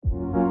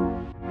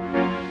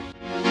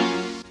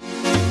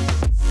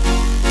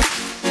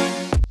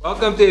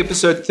Welcome to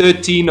episode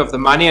 13 of the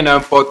Money and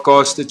Home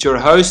podcast. It's your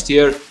host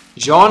here,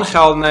 Jean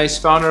Geldenhuys,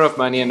 founder of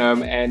Money and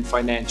Home and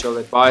financial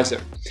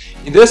advisor.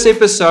 In this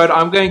episode,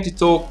 I'm going to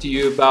talk to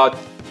you about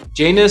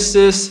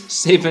Genesis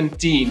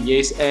 17.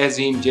 Yes, as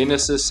in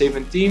Genesis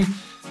 17,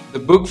 the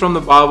book from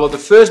the Bible, the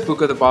first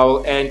book of the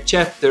Bible, and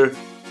chapter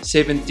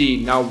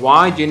 17. Now,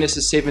 why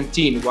Genesis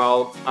 17?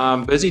 Well,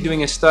 I'm busy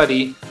doing a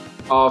study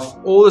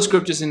of all the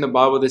scriptures in the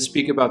Bible that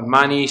speak about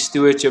money,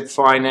 stewardship,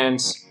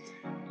 finance,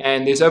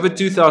 and there's over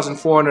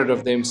 2,400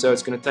 of them, so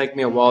it's going to take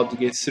me a while to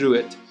get through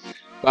it.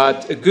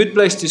 But a good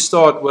place to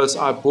start was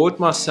I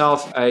bought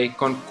myself a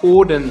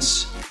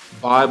concordance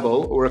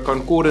Bible or a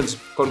concordance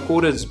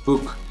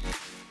book.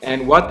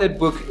 And what that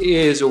book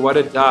is, or what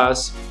it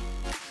does,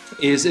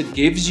 is it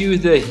gives you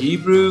the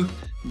Hebrew,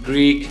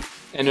 Greek,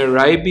 and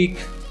Arabic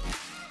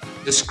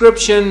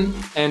description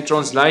and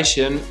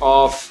translation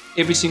of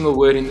every single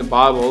word in the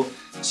Bible.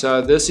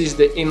 So this is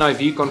the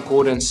NIV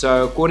concordance.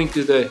 So according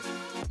to the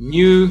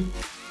New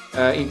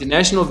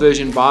International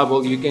Version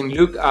Bible, you can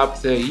look up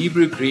the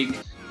Hebrew, Greek,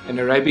 and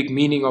Arabic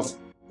meaning of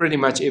pretty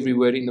much every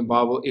word in the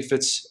Bible if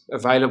it's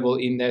available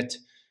in that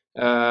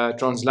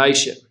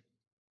translation.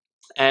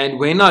 And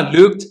when I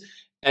looked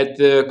at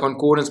the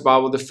Concordance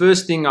Bible, the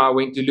first thing I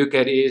went to look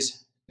at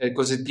is,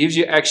 because it gives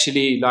you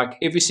actually like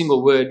every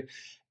single word,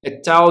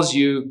 it tells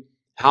you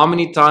how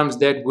many times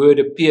that word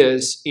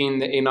appears in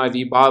the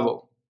NIV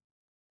Bible.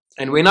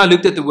 And when I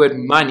looked at the word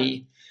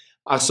money,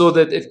 I saw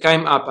that it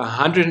came up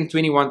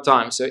 121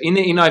 times. So in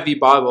the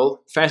NIV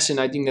Bible,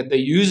 fascinating that they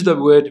use the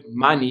word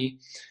money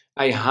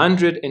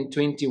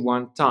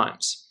 121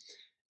 times.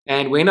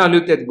 And when I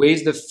looked at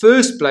where's the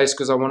first place,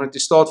 because I wanted to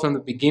start from the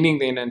beginning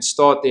then and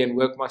start there and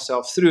work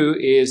myself through,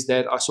 is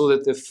that I saw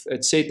that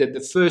it said that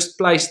the first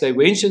place they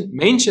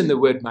mentioned the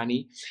word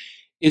money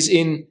is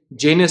in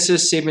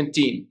Genesis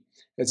 17.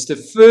 It's the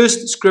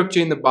first scripture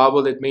in the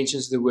Bible that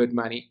mentions the word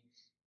money.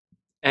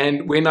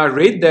 And when I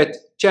read that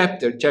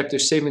chapter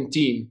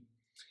 17,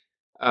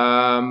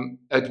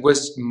 it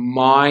was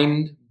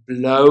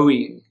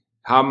mind-blowing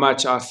how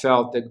much I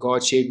felt that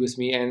God shared with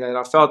me and that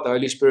I felt the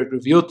Holy Spirit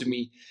revealed to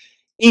me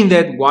in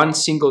that one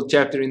single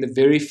chapter, in the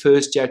very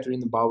first chapter in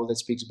the Bible that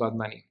speaks about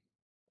money.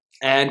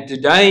 And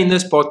today in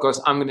this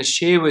podcast, I'm going to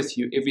share with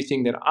you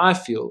everything that I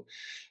feel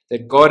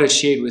that God has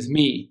shared with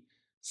me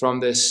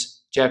from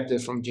this chapter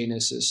from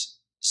Genesis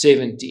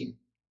 17.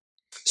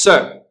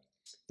 So,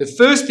 the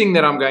first thing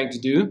that I'm going to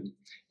do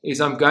is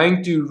I'm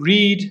going to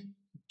read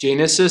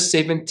Genesis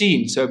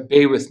 17. So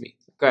bear with me.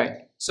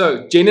 Okay.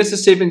 So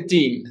Genesis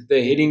 17,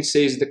 the heading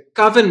says the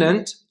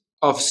covenant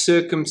of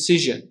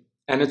circumcision.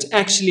 And it's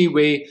actually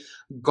where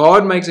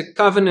God makes a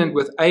covenant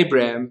with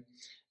Abraham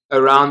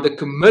around the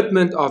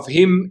commitment of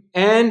him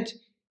and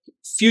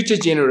future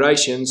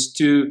generations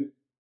to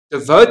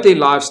devote their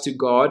lives to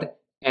God.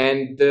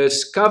 And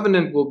this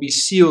covenant will be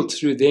sealed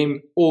through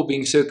them all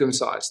being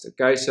circumcised.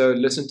 Okay, so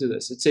listen to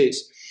this. It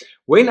says,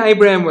 when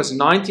Abraham was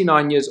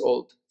 99 years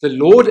old, the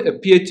Lord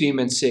appeared to him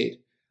and said,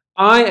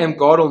 I am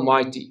God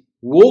Almighty.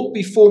 Walk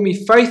before me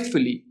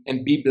faithfully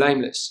and be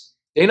blameless.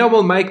 Then I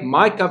will make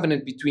my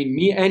covenant between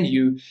me and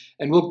you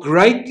and will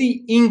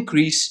greatly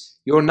increase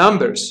your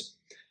numbers.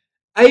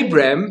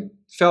 Abraham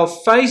fell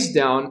face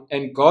down,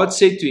 and God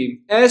said to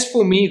him, as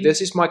for me,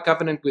 this is my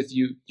covenant with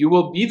you. You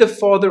will be the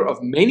father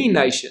of many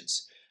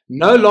nations.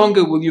 No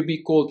longer will you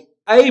be called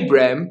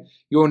Abram,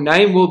 your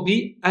name will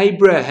be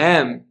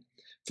Abraham.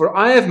 For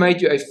I have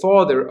made you a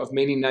father of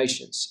many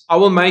nations. I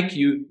will make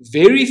you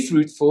very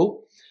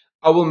fruitful.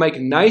 I will make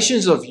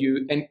nations of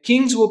you, and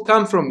kings will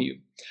come from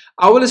you.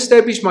 I will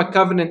establish my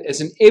covenant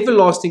as an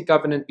everlasting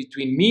covenant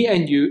between me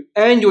and you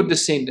and your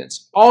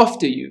descendants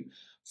after you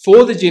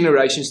for the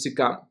generations to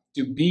come,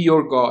 to be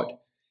your God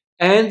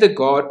and the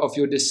God of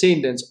your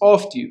descendants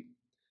after you.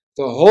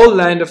 The whole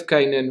land of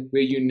Canaan,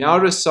 where you now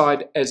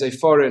reside as a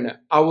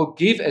foreigner, I will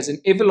give as an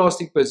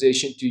everlasting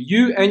possession to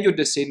you and your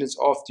descendants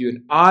after you,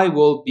 and I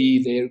will be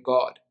their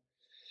God.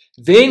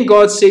 Then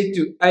God said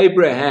to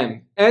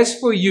Abraham, as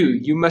for you,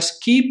 you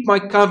must keep my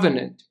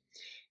covenant,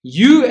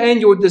 you and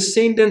your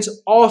descendants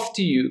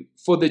after you,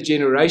 for the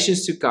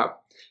generations to come.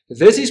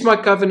 This is my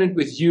covenant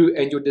with you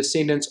and your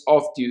descendants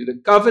after you, the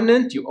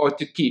covenant you are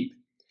to keep.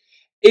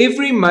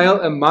 Every male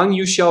among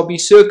you shall be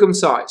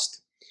circumcised.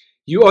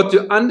 You are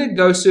to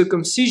undergo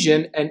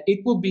circumcision, and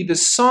it will be the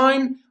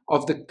sign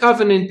of the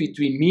covenant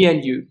between me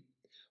and you.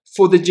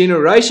 For the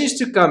generations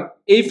to come,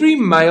 every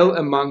male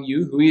among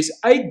you who is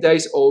 8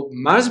 days old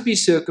must be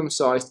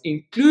circumcised,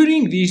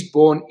 including these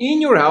born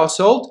in your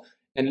household,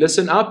 and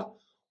listen up,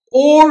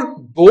 or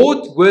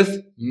bought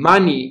with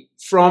money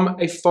from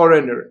a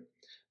foreigner.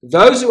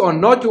 Those who are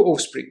not your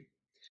offspring,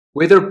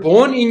 whether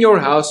born in your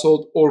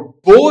household or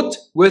bought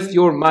with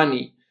your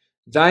money,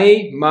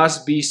 they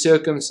must be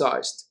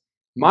circumcised.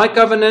 My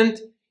covenant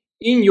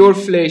in your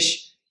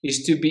flesh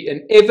is to be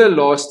an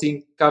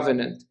everlasting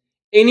covenant.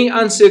 Any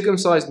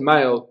uncircumcised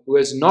male who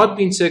has not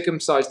been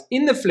circumcised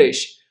in the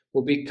flesh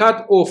will be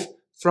cut off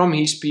from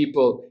his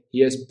people. He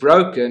has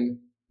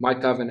broken my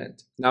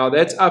covenant. Now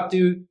that's up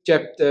to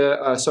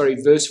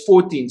verse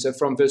 14. So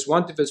from verse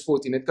 1 to verse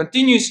 14. It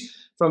continues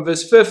from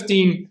verse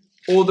 15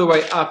 all the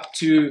way up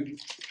to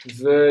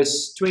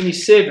verse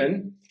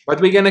 27. But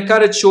we're going to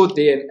cut it short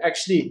there. And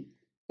actually,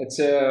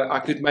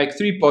 I could make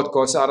 3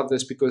 podcasts out of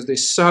this because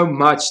there's so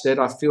much that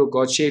I feel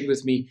God shared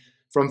with me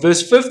from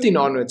verse 15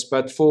 onwards.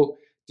 But for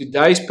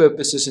today's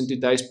purposes and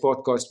today's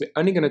podcast, we're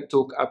only going to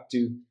talk up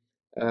to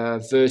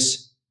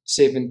verse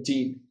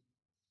 17.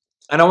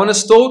 And I want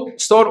to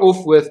start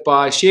off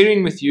by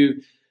sharing with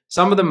you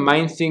some of the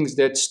main things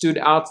that stood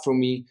out for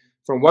me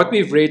from what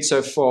we've read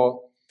so far,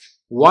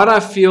 what I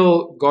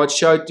feel God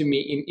showed to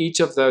me in each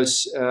of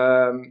those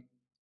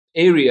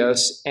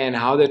areas, and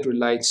how that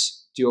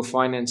relates to your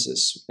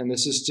finances. And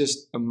this is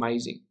just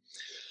amazing.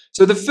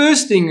 So the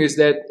first thing is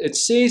that it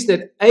says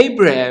that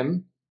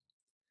Abram,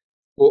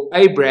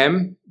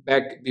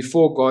 back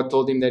before God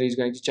told him that he's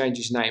going to change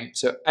his name.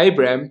 So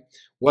Abram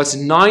was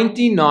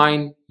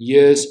 99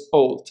 years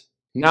old.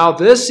 Now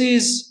this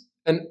is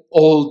an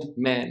old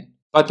man.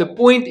 But the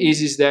point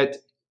is that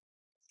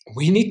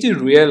we need to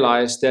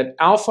realize that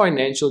our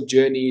financial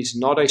journey is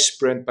not a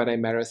sprint but a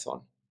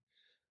marathon.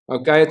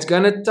 Okay, it's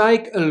going to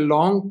take a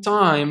long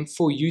time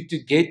for you to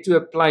get to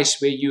a place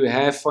where you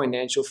have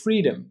financial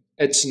freedom.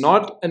 It's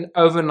not an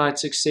overnight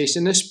success,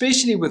 and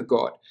especially with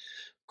God.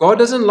 God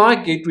doesn't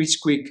like get rich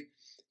quick.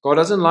 God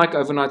doesn't like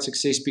overnight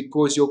success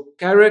because your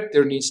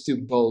character needs to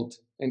build.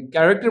 And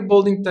character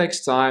building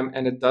takes time,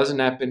 and it doesn't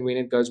happen when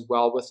it goes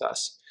well with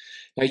us.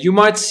 Now, you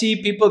might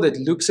see people that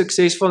look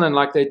successful and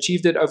like they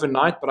achieved it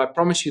overnight, but I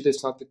promise you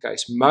that's not the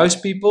case.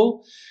 Most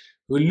people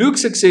who look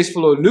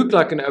successful or look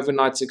like an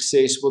overnight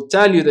success will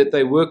tell you that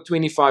they worked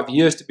 25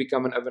 years to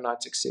become an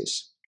overnight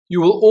success.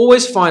 You will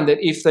always find that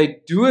if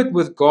they do it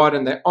with God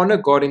and they honor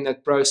God in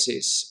that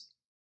process,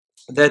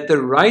 that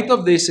the rate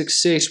of their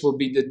success will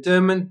be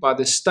determined by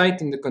the state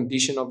and the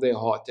condition of their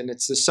heart. And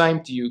it's the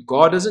same to you.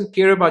 God doesn't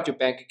care about your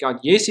bank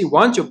account. Yes, He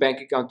wants your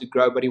bank account to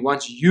grow, but He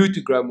wants you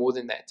to grow more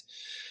than that.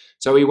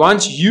 So He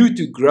wants you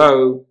to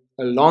grow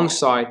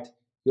alongside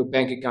your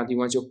bank account. He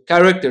wants your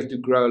character to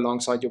grow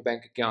alongside your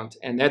bank account.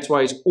 And that's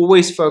why He's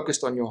always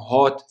focused on your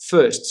heart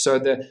first. So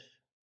the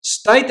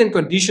state and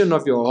condition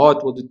of your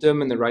heart will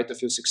determine the rate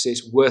of your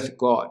success with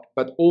God.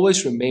 But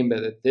always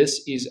remember that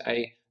this is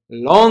a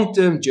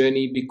long-term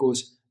journey,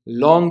 because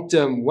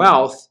long-term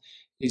wealth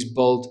is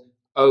built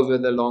over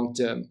the long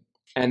term.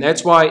 And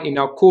that's why in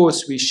our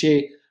course we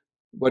share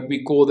what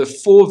we call the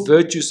 4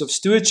 virtues of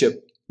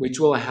stewardship, which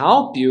will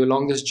help you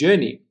along this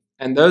journey.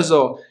 And those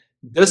are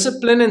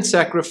discipline and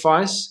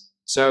sacrifice.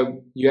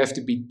 So you have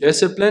to be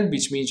disciplined,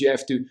 which means you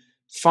have to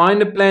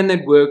find a plan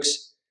that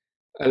works,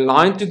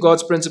 aligned to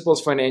God's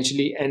principles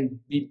financially, and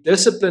be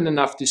disciplined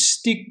enough to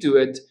stick to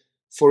it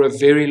for a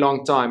very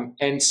long time.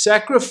 And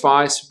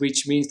sacrifice,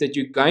 which means that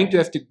you're going to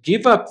have to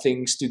give up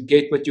things to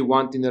get what you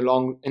want in the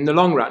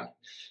long run.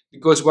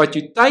 Because what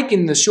you take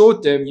in the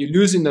short term, you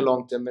lose in the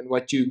long term, and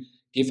what you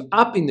give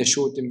up in the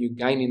short term, you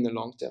gain in the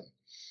long term.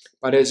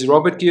 But as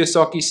Robert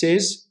Kiyosaki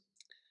says,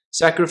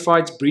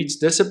 sacrifice breeds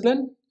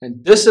discipline,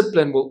 and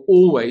discipline will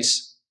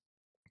always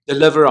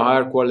deliver a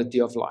higher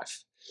quality of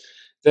life.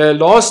 The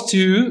last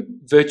 2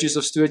 virtues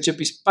of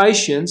stewardship is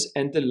patience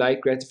and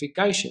delayed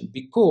gratification,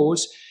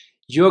 because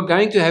you're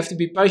going to have to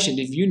be patient.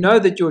 If you know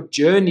that your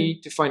journey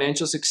to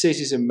financial success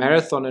is a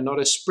marathon and not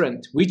a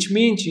sprint, which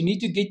means you need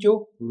to get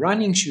your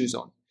running shoes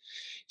on.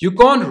 You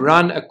can't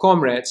run a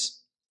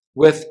Comrades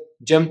with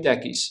gym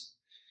tackies.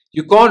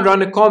 You can't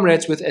run a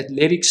Comrades with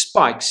athletic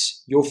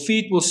spikes. Your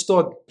feet will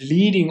start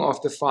bleeding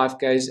after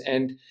 5Ks,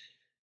 and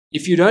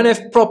if you don't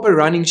have proper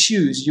running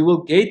shoes, you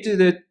will get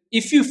to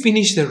if you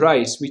finish the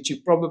race, which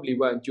you probably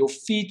won't, your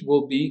feet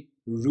will be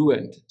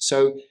ruined.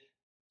 So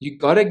you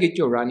got to get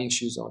your running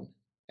shoes on,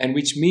 and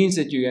which means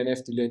that you're going to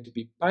have to learn to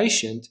be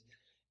patient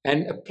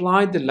and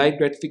apply delayed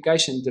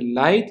gratification.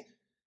 Delayed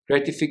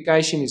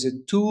gratification is a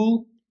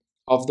tool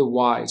of the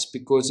wise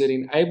because it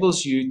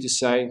enables you to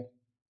say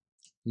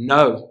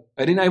no.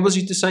 It enables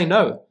you to say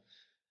no.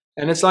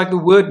 And it's like the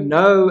word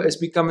no has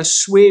become a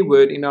swear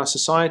word in our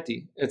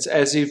society. It's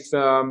as if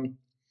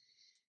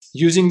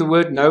using the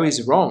word no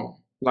is wrong.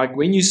 Like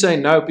when you say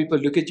no, people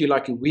look at you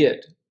like you're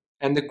weird.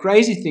 And the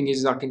crazy thing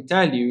is, I can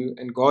tell you,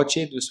 and God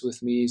shared this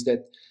with me, is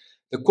that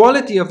the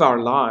quality of our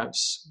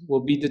lives will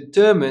be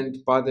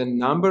determined by the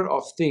number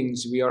of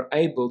things we are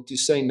able to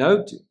say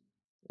no to.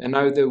 And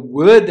now the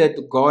word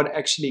that God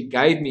actually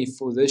gave me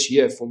for this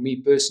year, for me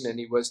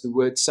personally, was the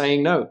word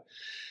saying no.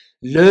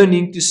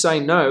 Learning to say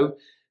no,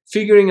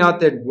 figuring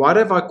out that what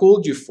have I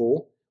called you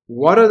for?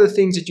 What are the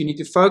things that you need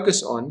to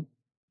focus on?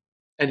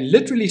 And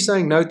literally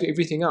saying no to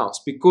everything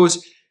else,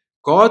 because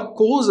God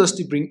calls us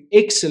to bring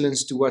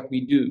excellence to what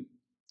we do.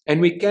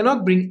 And we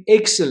cannot bring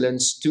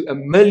excellence to a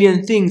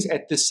million things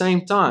at the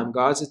same time,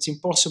 guys. It's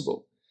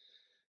impossible.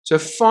 So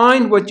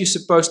find what you're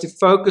supposed to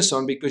focus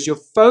on, because your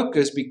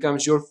focus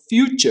becomes your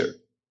future.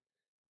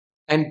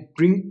 And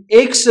bring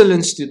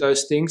excellence to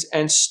those things,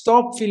 and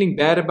stop feeling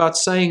bad about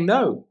saying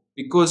no.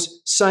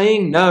 Because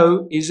saying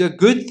no is a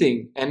good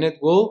thing, and it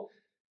will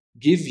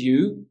give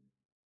you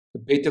a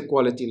better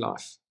quality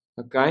life.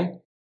 Okay?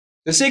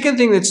 The second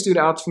thing that stood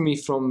out for me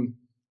from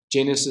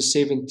Genesis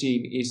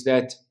 17 is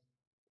that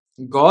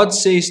God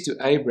says to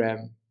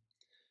Abraham,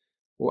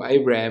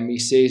 he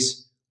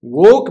says,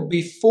 walk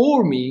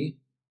before me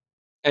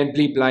and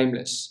be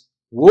blameless.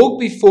 Walk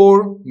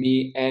before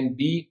me and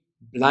be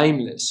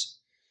blameless.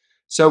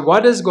 So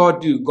what does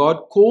God do?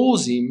 God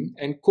calls him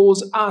and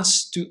calls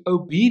us to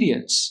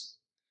obedience.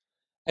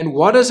 And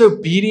what does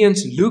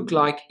obedience look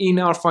like in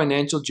our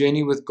financial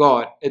journey with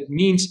God? It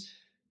means,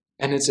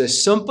 and it's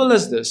as simple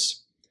as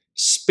this,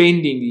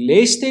 spending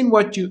less than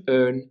what you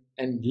earn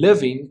and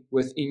living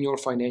within your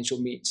financial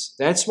means.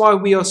 That's why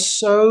we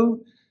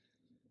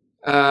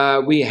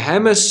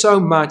hammer so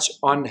much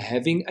on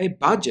having a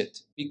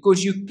budget,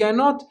 because you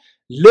cannot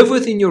live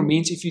within your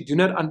means if you do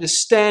not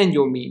understand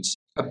your means.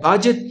 A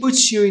budget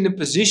puts you in a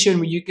position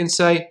where you can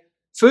say,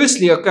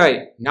 firstly,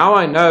 okay, now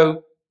I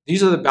know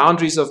these are the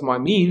boundaries of my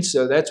means,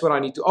 so that's what I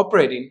need to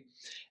operate in.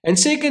 And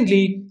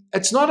secondly,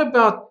 it's not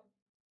about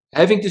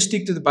having to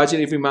stick to the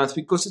budget every month,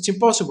 because it's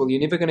impossible.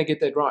 You're never going to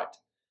get that right.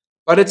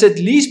 But it's at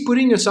least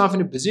putting yourself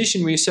in a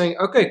position where you're saying,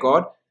 okay,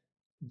 God,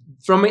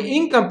 from an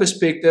income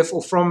perspective,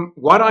 or from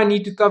what I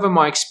need to cover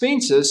my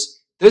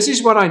expenses, this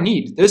is what I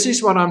need. This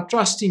is what I'm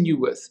trusting you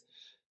with.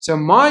 So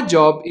my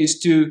job is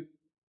to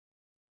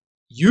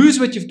use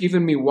what you've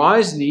given me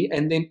wisely,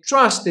 and then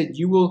trust that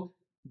you will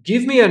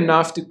give me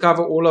enough to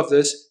cover all of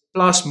this,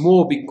 plus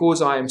more,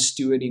 because I am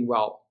stewarding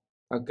well.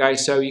 Okay,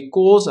 so he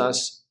calls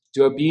us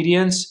to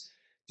obedience,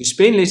 to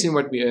spend less than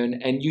what we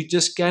earn, and you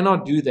just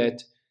cannot do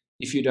that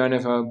if you don't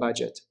have a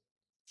budget.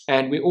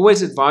 And we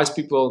always advise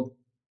people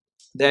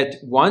that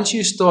once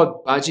you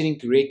start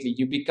budgeting correctly,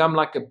 you become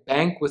like a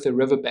bank with a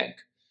riverbank.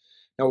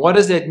 Now, what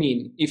does that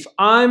mean? If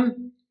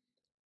I'm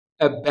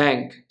a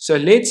bank, so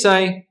let's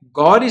say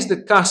God is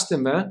the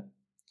customer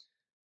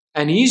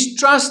and he's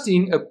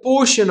trusting a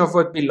portion of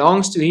what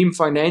belongs to him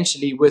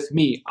financially with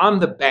me. I'm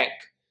the bank.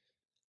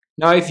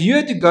 Now, if you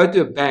had to go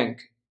to a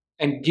bank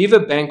and give a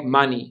bank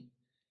money,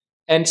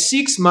 and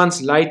 6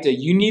 months later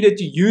you needed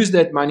to use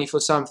that money for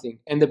something,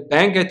 and the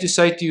bank had to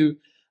say to you,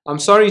 I'm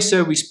sorry,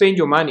 sir, we spent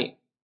your money.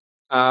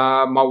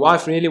 My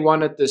wife really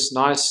wanted this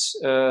nice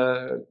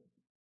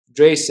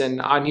dress,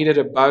 and I needed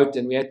a boat,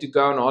 and we had to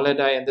go on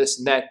holiday and this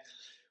and that.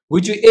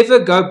 Would you ever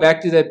go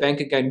back to that bank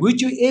again?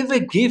 Would you ever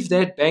give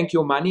that bank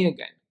your money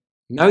again?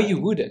 No, you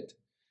wouldn't.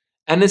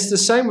 And it's the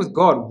same with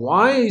God.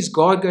 Why is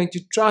God going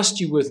to trust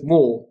you with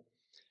more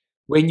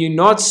when you're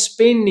not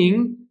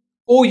spending,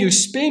 or you're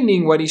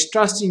spending what he's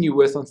trusting you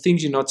with on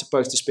things you're not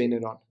supposed to spend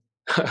it on?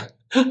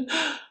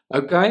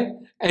 Okay?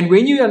 And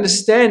when you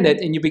understand that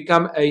and you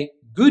become a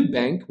good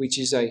bank, which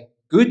is a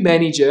good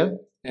manager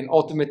and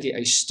ultimately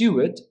a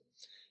steward,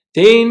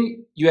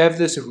 then you have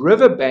this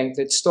riverbank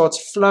that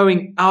starts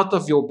flowing out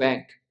of your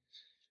bank.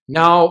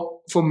 Now,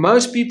 for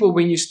most people,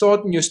 when you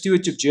start in your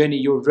stewardship journey,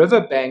 your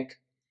riverbank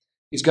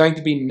is going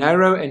to be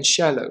narrow and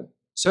shallow.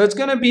 So it's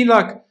going to be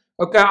like,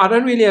 okay, I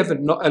don't really have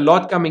a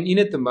lot coming in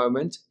at the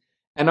moment,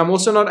 and I'm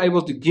also not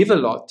able to give a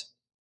lot,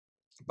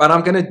 but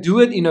I'm going to do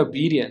it in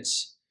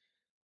obedience.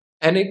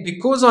 And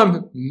because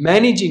I'm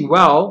managing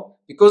well,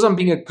 because I'm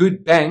being a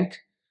good bank,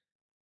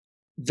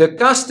 the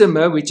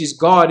customer, which is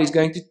God, is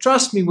going to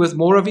trust me with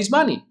more of his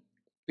money,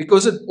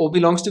 because it all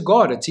belongs to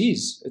God. It's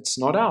his. It's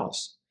not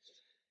ours.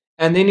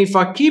 And then if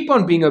I keep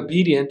on being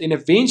obedient, then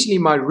eventually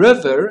my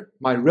river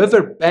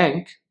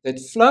bank that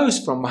flows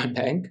from my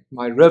bank,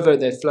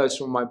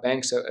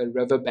 so a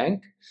river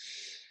bank,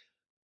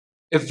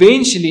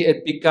 eventually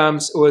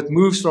it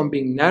moves from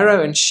being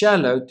narrow and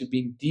shallow to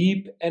being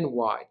deep and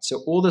wide.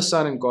 So all of a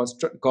sudden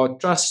God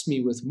trusts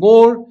me with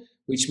more,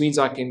 which means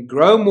I can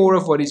grow more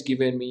of what he's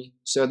given me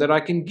so that I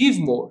can give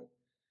more,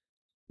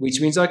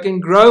 which means I can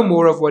grow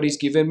more of what he's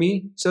given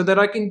me so that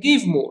I can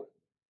give more,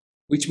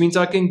 which means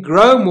I can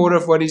grow more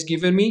of what he's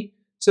given me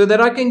so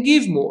that I can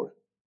give more.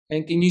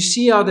 And can you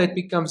see how that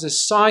becomes a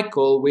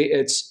cycle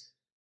where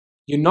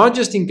you're not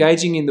just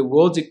engaging in the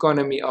world's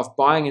economy of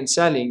buying and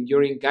selling,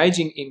 you're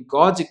engaging in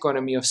God's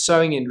economy of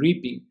sowing and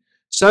reaping,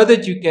 so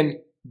that you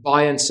can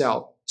buy and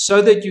sell,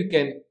 so that you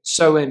can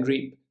sow and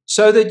reap,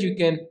 so that you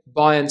can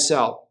buy and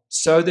sell,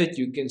 so that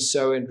you can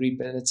sow and reap.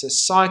 And it's a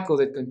cycle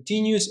that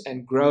continues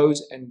and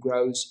grows and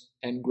grows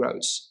and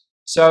grows.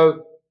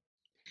 So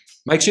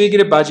make sure you get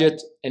a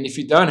budget. And if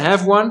you don't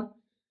have one,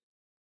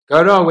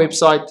 go to our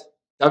website,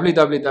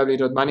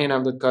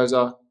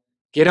 www.moneyandhome.co.za,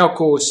 get our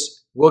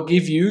course. We'll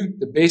give you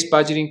the best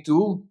budgeting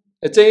tool.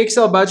 It's an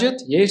Excel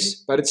budget, yes,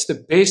 but it's the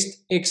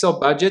best Excel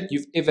budget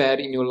you've ever had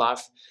in your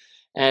life.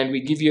 And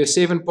we give you a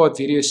 7-part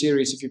video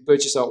series if you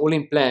purchase our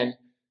all-in plan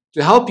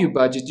to help you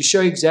budget, to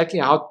show you exactly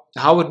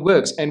how it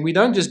works. And we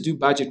don't just do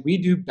budget, we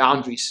do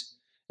boundaries.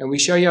 And we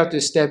show you how to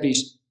establish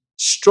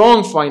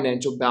strong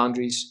financial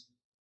boundaries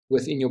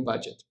within your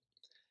budget.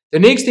 The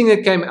next thing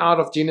that came out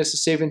of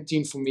Genesis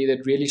 17 for me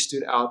that really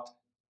stood out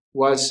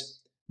was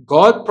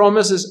God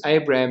promises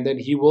Abraham that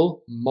he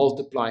will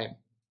multiply him.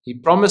 He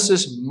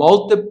promises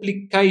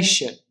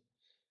multiplication.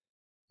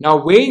 Now,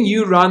 when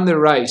you run the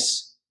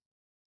race,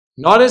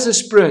 not as a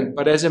sprint,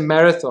 but as a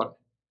marathon,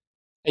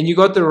 and you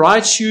got the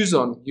right shoes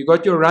on, you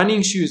got your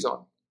running shoes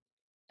on,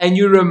 and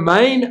you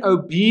remain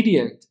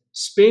obedient,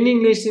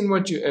 spending less than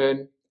what you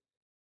earn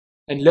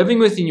and living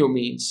within your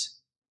means,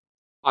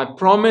 I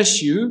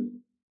promise you,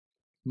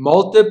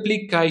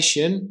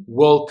 multiplication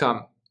will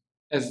come.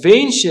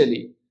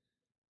 Eventually,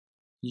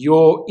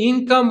 your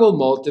income will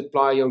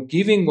multiply, your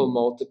giving will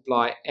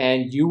multiply,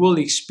 and you will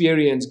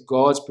experience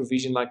God's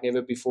provision like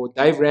never before.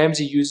 Dave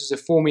Ramsey uses a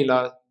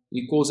formula,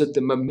 he calls it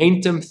the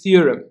momentum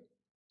theorem.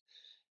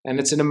 And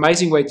it's an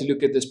amazing way to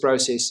look at this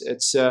process.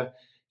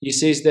 He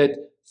says that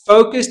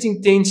focused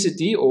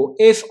intensity, or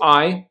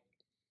FI,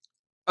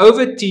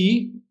 over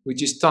T,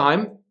 which is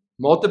time,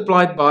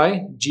 multiplied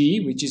by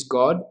G, which is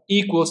God,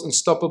 equals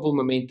unstoppable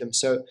momentum.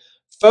 So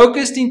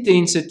focused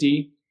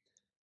intensity,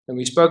 and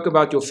we spoke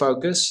about your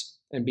focus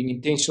and being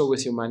intentional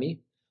with your money.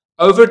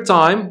 Over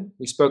time,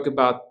 we spoke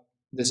about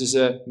this is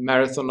a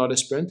marathon, not a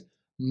sprint.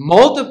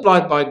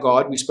 Multiplied by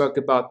God, we spoke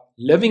about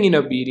living in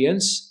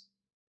obedience,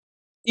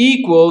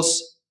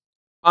 equals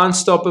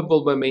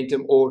unstoppable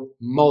momentum or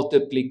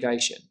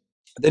multiplication.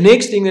 The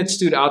next thing that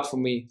stood out for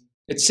me,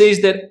 it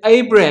says that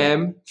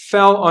Abraham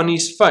fell on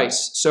his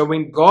face. So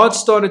when God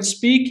started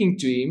speaking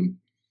to him,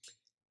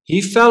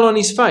 he fell on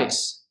his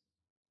face.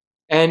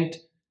 And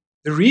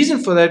the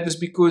reason for that was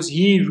because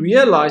he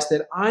realized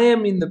that I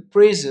am in the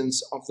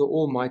presence of the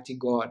Almighty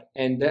God.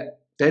 And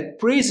that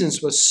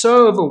presence was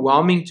so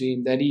overwhelming to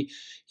him that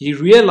he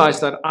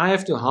realized that I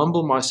have to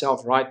humble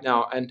myself right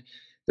now. And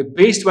the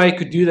best way I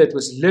could do that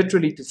was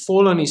literally to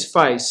fall on his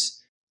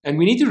face. And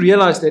we need to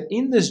realize that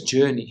in this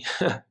journey,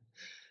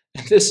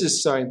 and this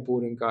is so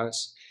important,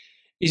 guys,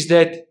 is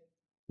that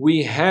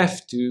we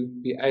have to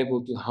be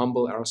able to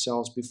humble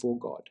ourselves before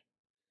God.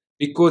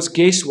 Because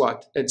guess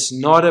what? It's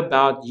not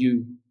about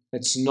you.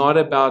 It's not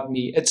about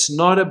me. It's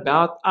not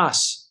about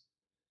us.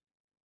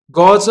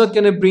 God's not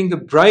going to bring the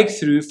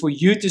breakthrough for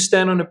you to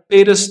stand on a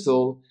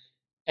pedestal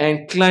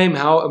and claim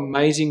how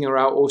amazing or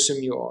how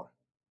awesome you are.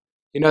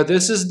 You know,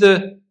 this is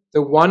the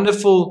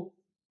wonderful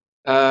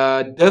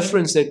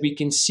difference that we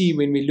can see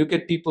when we look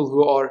at people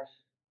who are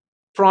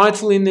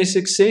prideful in their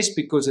success,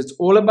 because it's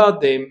all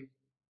about them.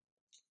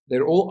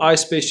 They're all eye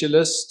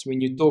specialists.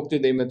 When you talk to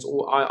them, it's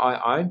all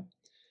I.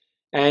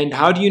 And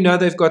how do you know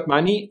they've got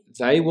money?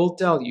 They will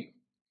tell you.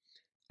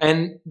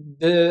 And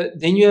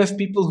then you have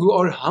people who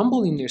are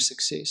humble in their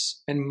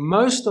success. And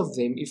most of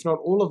them, if not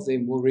all of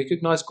them, will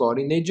recognize God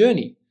in their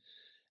journey.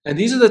 And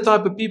these are the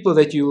type of people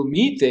that you will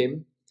meet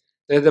them.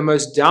 They're the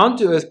most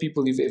down-to-earth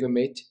people you've ever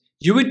met.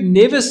 You would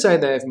never say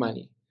they have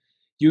money.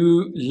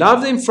 You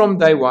love them from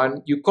day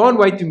one. You can't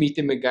wait to meet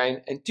them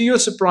again. And to your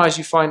surprise,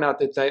 you find out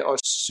that they are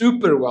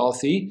super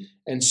wealthy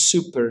and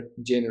super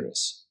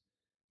generous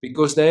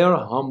because they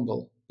are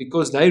humble.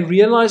 Because they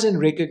realize and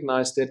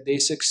recognize that their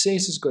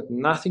success has got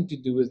nothing to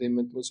do with them.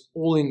 It was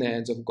all in the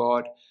hands of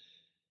God.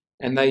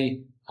 And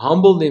they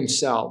humble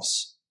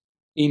themselves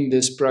in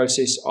this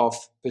process of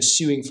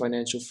pursuing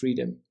financial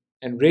freedom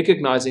and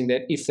recognizing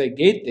that if they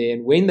get there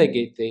and when they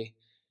get there,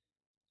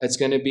 it's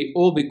going to be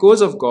all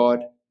because of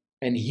God,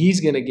 and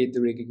He's going to get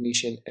the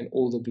recognition and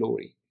all the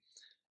glory.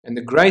 And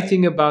the great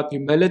thing about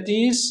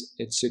humility is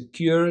it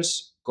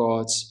secures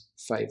God's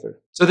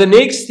favor. So the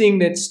next thing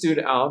that stood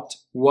out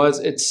was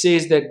it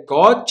says that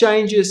God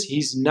changes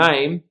his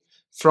name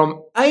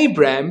from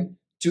Abram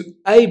to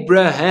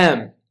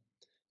Abraham.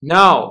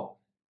 Now,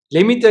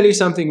 let me tell you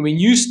something. When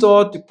you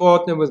start to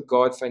partner with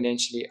God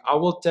financially, I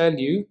will tell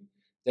you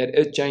that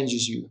it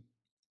changes you.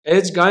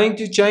 It's going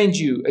to change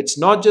you. It's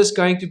not just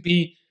going to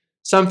be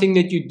something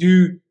that you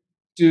do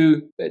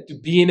to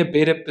be in a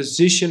better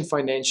position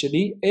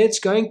financially. It's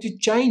going to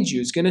change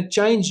you. It's going to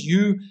change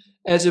you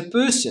as a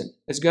person.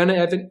 It's going to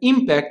have an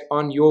impact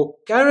on your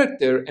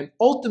character and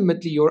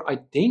ultimately your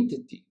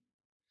identity.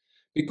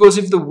 Because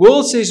if the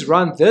world says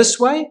run this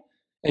way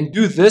and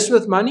do this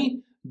with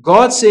money,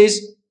 God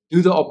says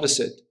do the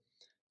opposite.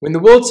 When the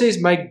world says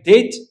make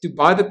debt to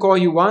buy the car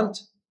you want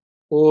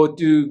or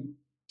to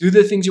do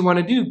the things you want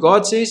to do,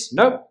 God says,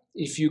 nope,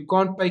 if you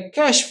can't pay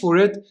cash for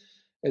it,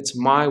 it's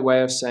my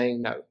way of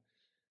saying no.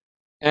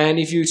 And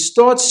if you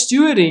start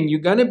stewarding, you're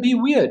going to be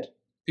weird.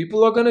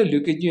 People are going to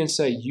look at you and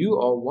say, you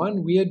are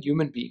one weird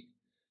human being.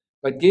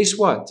 But guess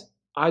what?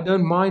 I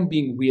don't mind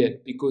being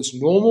weird because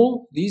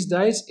normal these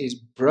days is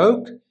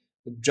broke,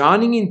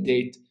 drowning in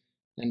debt,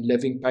 and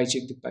living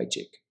paycheck to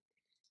paycheck.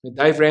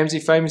 Dave Ramsey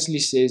famously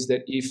says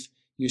that if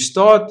you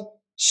start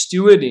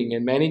stewarding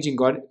and managing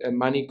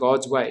money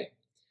God's way,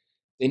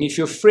 then if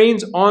your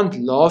friends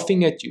aren't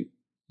laughing at you,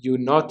 you're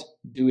not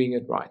doing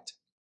it right.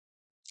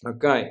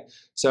 Okay,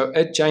 so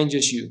it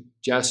changes you.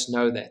 Just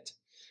know that.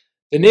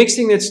 The next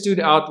thing that stood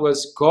out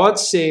was God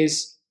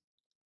says,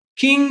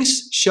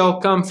 kings shall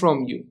come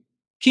from you.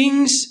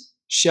 Kings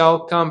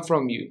shall come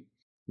from you.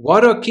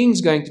 What are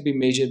kings going to be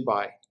measured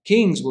by?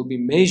 Kings will be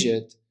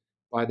measured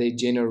by their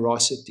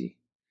generosity.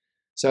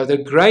 So the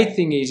great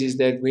thing is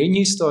that when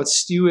you start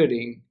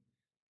stewarding,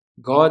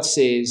 God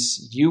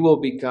says you will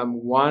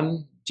become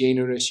one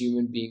generous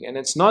human being. And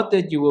it's not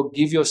that you will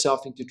give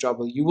yourself into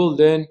trouble. You will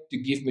learn to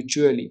give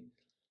maturely.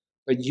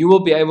 but you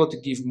will be able to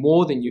give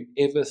more than you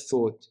ever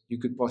thought you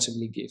could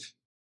possibly give.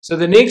 So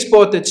the next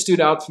part that stood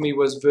out for me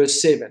was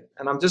verse 7.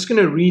 And I'm just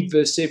going to read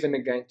verse 7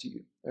 again to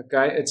you.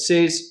 Okay, it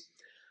says,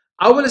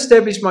 I will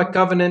establish my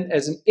covenant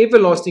as an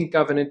everlasting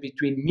covenant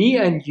between me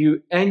and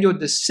you and your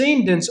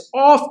descendants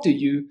after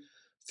you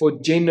for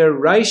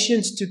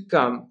generations to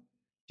come,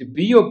 to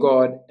be your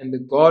God and the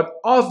God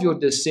of your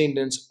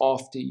descendants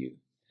after you.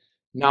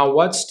 Now,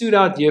 what stood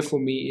out here for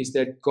me is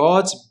that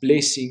God's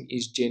blessing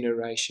is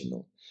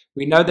generational.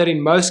 We know that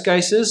in most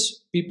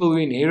cases, people who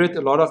inherit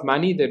a lot of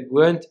money that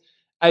weren't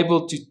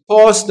able to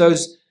pass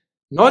those,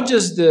 not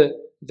just the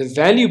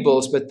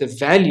valuables, but the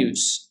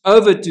values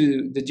over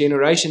to the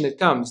generation that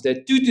comes,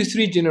 that 2 to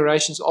 3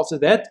 generations after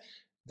that,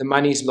 the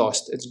money is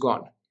lost, it's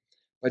gone.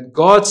 But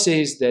God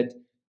says that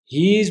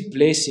His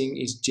blessing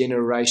is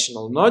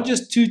generational, not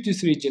just 2 to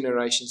 3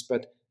 generations,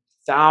 but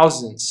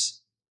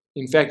thousands.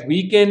 In fact,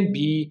 we can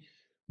be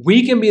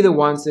the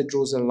ones that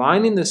draws a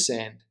line in the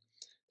sand,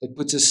 that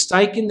puts a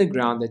stake in the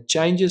ground, that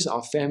changes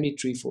our family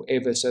tree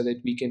forever so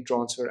that we can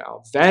transfer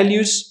our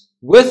values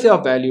with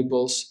our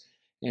valuables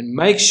and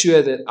make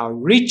sure that our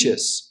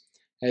riches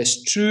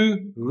has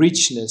true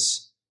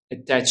richness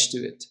attached to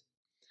it.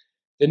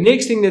 The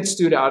next thing that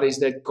stood out is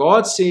that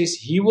God says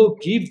He will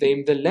give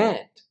them the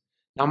land.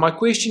 Now my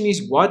question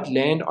is, what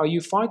land are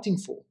you fighting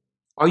for?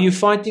 Are you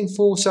fighting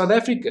for South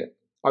Africa?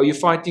 Are you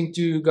fighting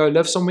to go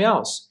live somewhere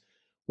else?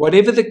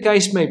 Whatever the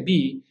case may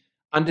be,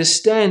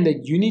 understand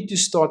that you need to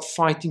start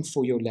fighting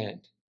for your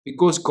land,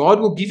 because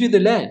God will give you the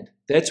land.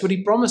 That's what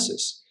He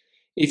promises.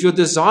 If your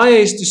desire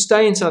is to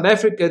stay in South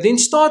Africa, then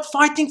start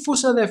fighting for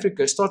South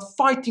Africa. Start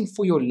fighting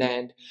for your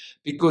land,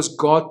 because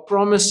God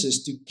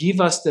promises to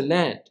give us the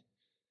land.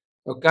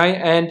 Okay?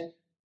 And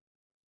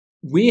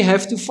we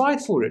have to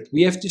fight for it.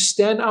 We have to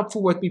stand up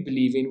for what we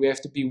believe in. We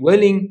have to be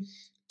willing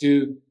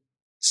to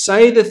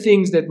say the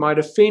things that might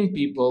offend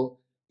people,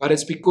 but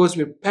it's because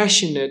we're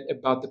passionate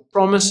about the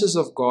promises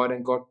of God,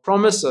 and God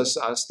promises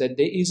us that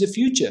there is a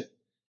future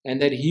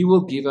and that He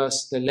will give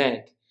us the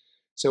land.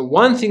 So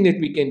one thing that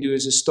we can do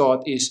as a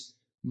start is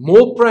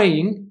more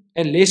praying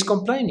and less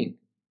complaining.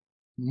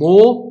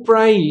 More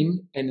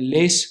praying and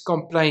less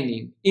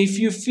complaining. If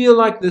you feel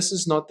like this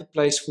is not the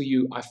place for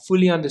you, I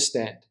fully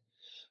understand.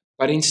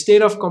 But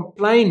instead of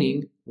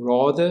complaining,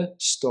 rather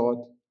start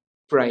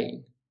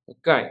praying.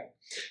 Okay.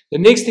 The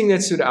next thing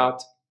that stood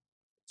out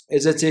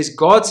is it says,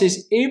 God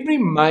says every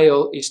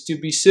male is to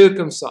be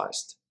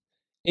circumcised.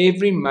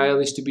 Every male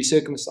is to be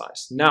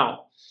circumcised.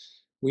 Now,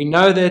 we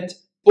know that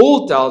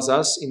Paul tells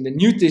us in the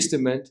New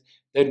Testament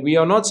that we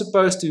are not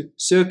supposed to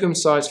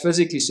circumcise,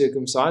 physically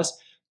circumcise,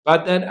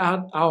 but that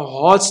our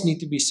hearts need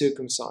to be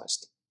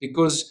circumcised,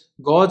 because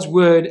God's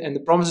word and the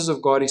promises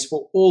of God is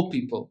for all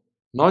people,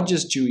 not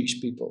just Jewish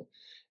people.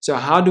 So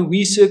how do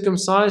we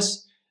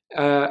circumcise?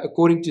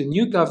 According to the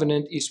New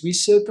Covenant, is we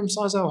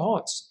circumcise our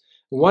hearts.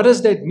 What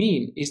does that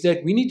mean? Is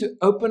that we need to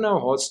open our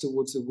hearts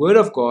towards the Word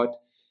of God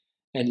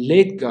and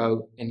let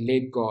go and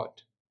let God.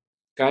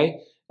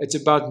 Okay? It's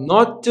about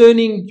not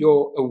turning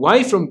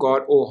away from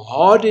God or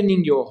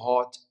hardening your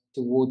heart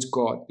towards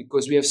God,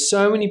 because we have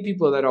so many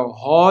people that are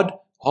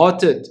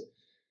hard-hearted.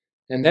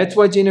 And that's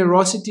why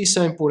generosity is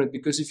so important,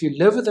 because if you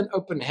live with an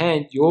open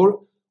hand,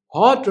 your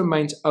heart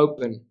remains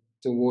open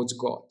towards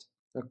God.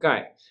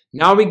 Okay,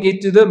 now we get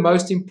to the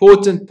most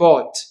important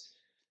part.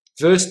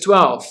 Verse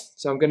 12.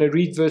 So I'm going to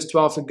read verse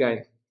 12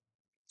 again.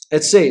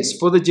 It says,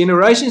 for the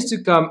generations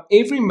to come,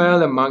 every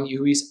male among you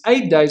who is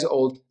 8 days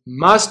old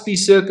must be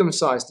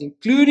circumcised,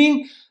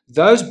 including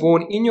those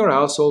born in your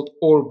household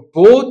or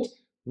bought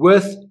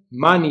with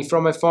money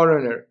from a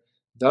foreigner,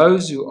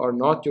 those who are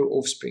not your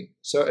offspring.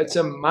 So it's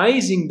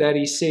amazing that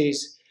he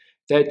says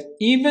that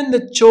even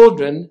the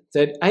children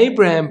that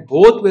Abraham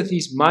bought with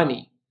his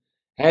money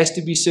has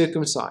to be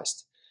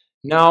circumcised.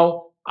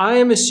 Now, I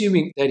am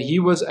assuming that he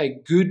was a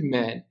good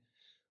man,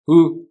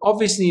 who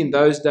obviously in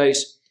those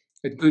days,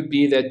 it could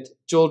be that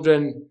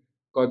children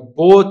got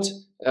bought.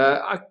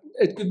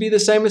 It could be the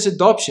same as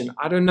adoption.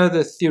 I don't know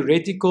the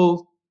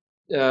theoretical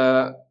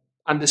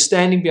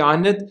understanding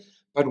behind it,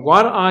 but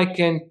what I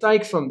can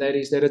take from that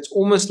is that it's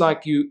almost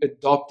like you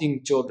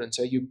adopting children.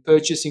 So you're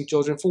purchasing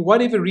children for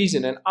whatever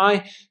reason. And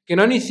I can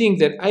only think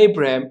that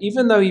Abraham,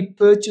 even though he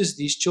purchased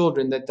these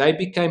children, that they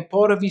became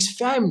part of his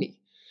family,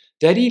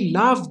 that he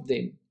loved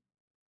them.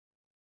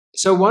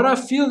 So what I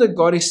feel that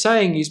God is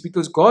saying is,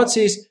 because God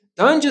says,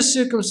 don't just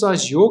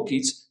circumcise your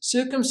kids,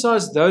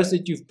 circumcise those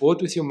that you've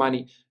bought with your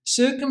money.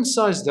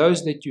 Circumcise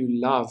those that you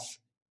love,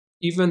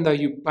 even though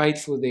you paid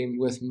for them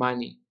with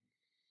money.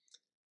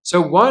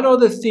 So what are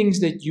the things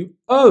that you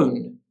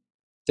own,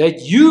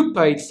 that you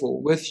paid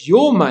for with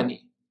your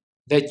money,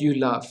 that you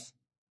love?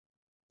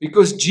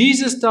 Because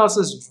Jesus tells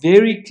us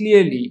very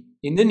clearly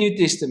in the New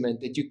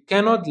Testament that you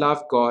cannot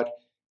love God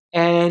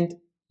and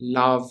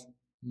love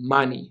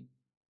money.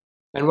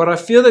 And what I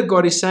feel that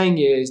God is saying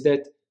here is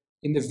that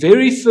in the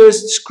very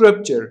first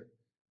scripture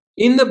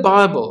in the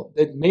Bible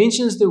that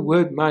mentions the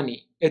word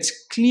money,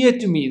 it's clear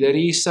to me that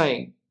He is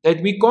saying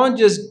that we can't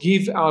just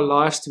give our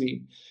lives to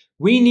Him.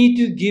 We need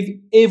to give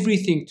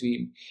everything to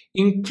Him,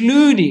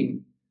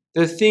 including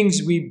the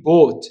things we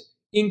bought,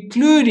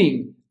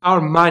 including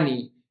our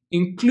money,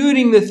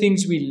 including the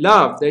things we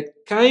love that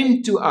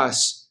came to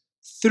us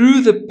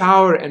through the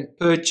power and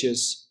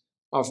purchase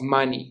of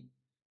money.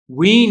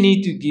 We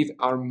need to give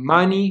our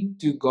money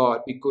to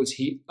God because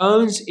He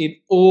owns it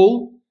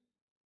all,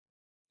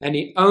 and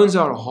He owns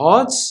our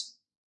hearts,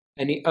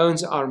 and He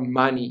owns our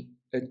money.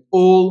 It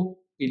all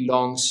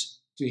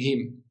belongs to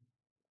Him.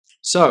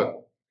 So,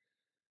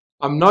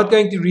 I'm not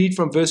going to read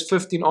from verse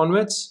 15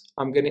 onwards.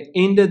 I'm going to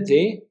end it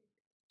there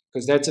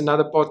because that's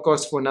another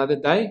podcast for another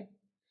day.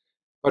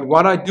 But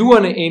what I do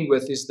want to end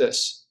with is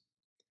this.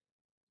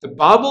 The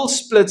Bible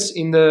splits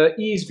in the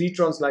ESV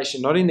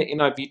translation, not in the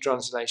NIV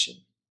translation.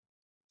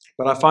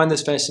 But I find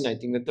this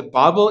fascinating that the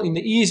Bible in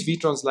the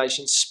ESV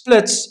translation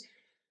splits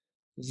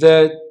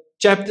the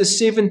chapter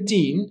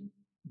 17,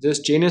 this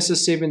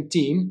Genesis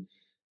 17,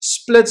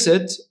 splits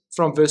it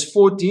from verse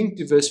 14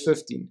 to verse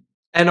 15.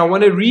 And I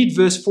want to read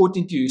verse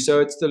 14 to you.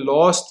 So it's the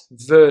last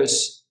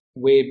verse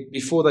where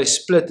before they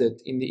split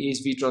it in the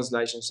ESV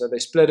translation. So they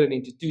split it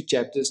into two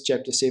chapters,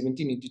 chapter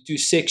 17, into two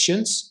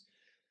sections.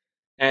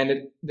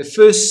 And the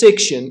first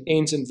section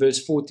ends in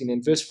verse 14.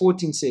 And verse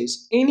 14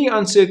 says, "Any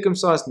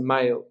uncircumcised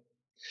male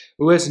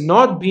who has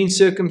not been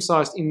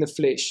circumcised in the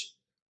flesh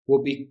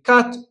will be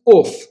cut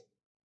off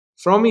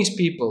from his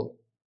people.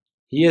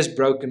 He has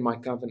broken my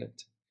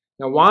covenant."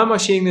 Now, why am I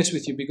sharing this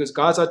with you? Because,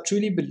 guys, I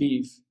truly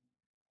believe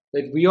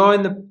that we are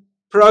in the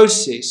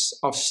process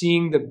of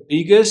seeing the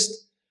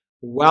biggest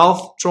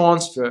wealth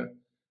transfer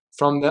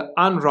from the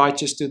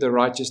unrighteous to the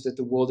righteous that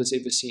the world has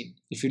ever seen.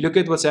 If you look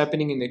at what's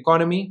happening in the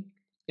economy,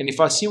 and if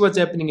I see what's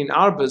happening in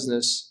our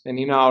business and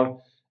in our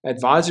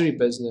advisory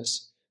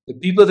business, the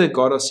people that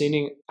God is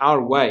sending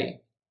our way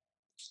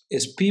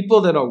is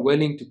people that are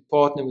willing to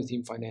partner with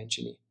Him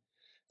financially.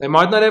 They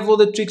might not have all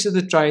the tricks of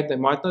the trade. They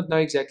might not know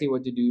exactly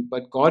what to do,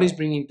 but God is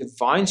bringing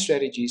divine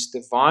strategies,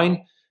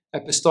 divine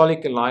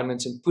apostolic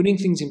alignments, and putting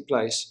things in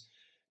place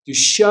to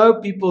show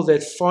people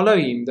that follow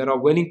Him, that are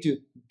willing to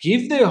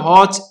give their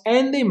hearts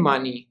and their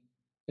money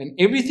and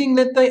everything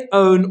that they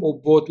own or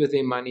bought with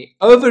their money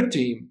over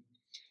to Him,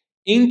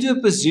 into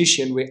a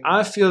position where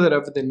I feel that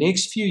over the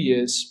next few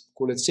years,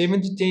 call it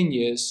 7 to 10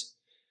 years,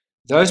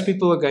 those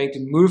people are going to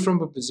move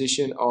from a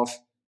position of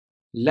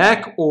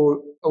lack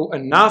or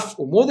enough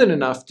or more than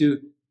enough to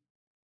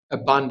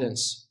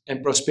abundance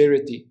and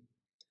prosperity.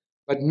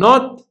 But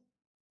not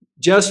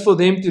just for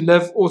them to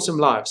live awesome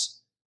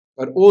lives,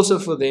 but also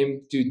for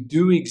them to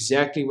do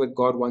exactly what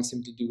God wants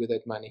them to do with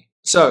that money.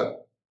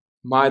 So,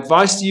 my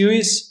advice to you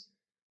is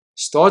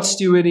start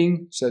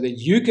stewarding so that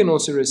you can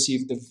also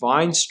receive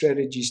divine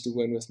strategies to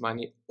win with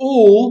money,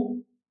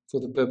 all for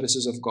the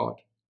purposes of God.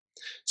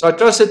 So I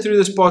trust that through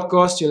this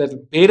podcast, you'll have a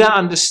better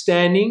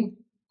understanding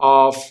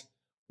of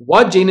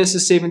what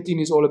Genesis 17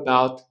 is all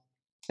about.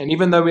 And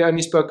even though we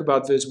only spoke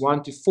about verse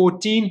 1 to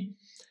 14,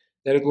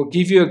 that it will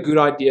give you a good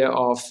idea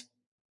of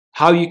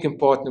how you can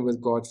partner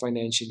with God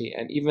financially.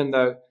 And even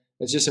though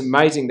it's just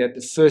amazing that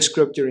the first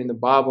scripture in the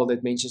Bible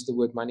that mentions the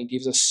word money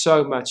gives us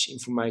so much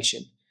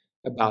information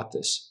about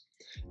this.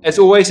 As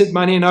always at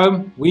Money and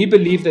Home, we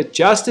believe that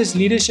just as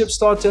leadership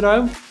starts at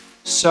home,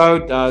 so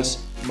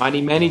does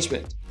money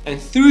management. And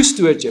through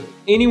stewardship,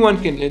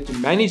 anyone can learn to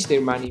manage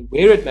their money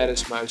where it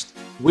matters most,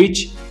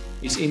 which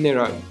is in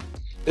their home.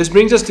 This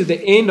brings us to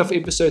the end of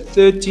episode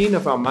 13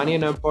 of our Money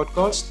and Home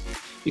podcast.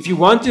 If you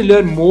want to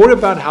learn more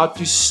about how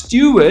to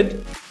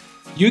steward,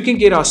 you can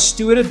get our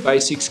Stewarded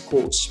Basics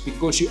course,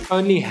 because you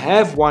only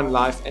have one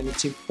life and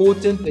it's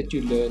important that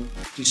you learn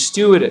to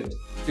steward it.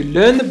 To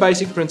learn the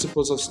basic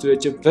principles of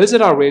stewardship,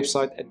 visit our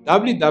website at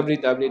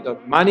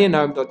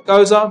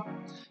www.moneyandhome.co.za.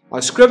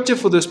 Our scripture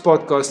for this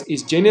podcast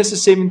is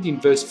Genesis 17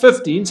 verse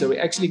 15, so we're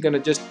actually going to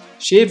just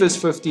share verse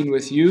 15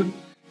 with you,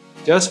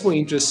 just for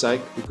interest's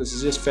sake, because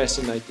it's just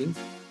fascinating.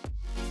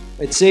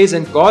 It says,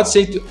 "And God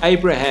said to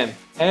Abraham,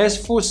 as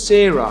for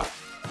Sarah,"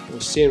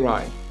 or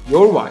Sarai,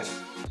 "your wife,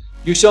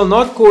 you shall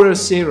not call her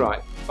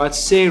Sarai, but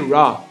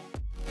Sarah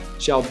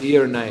shall be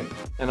her name."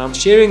 And I'm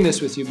sharing this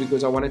with you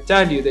because I want to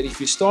tell you that if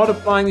you start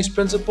applying these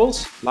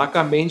principles, like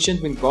I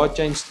mentioned when God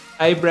changed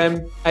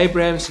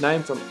Abraham's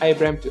name from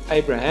Abram to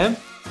Abraham,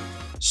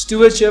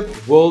 stewardship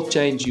will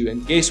change you.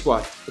 And guess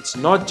what? It's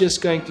not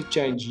just going to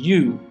change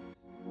you,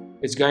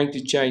 it's going to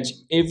change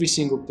every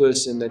single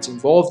person that's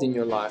involved in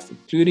your life,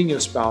 including your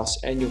spouse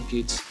and your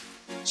kids.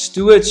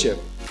 Stewardship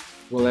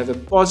will have a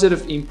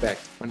positive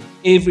impact on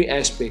every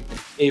aspect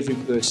of every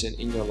person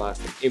in your life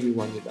and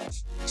everyone you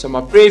love. So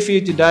my prayer for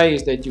you today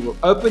is that you will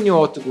open your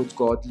heart towards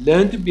God,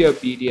 learn to be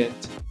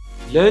obedient,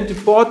 learn to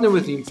partner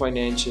with Him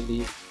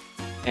financially,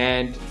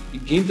 and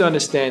begin to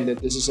understand that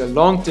this is a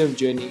long-term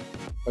journey,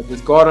 but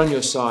with God on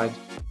your side,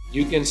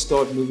 you can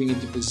start moving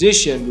into a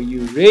position where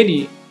you're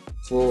ready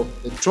for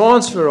the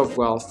transfer of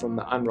wealth from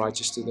the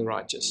unrighteous to the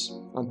righteous.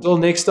 Until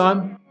next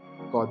time,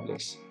 God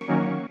bless.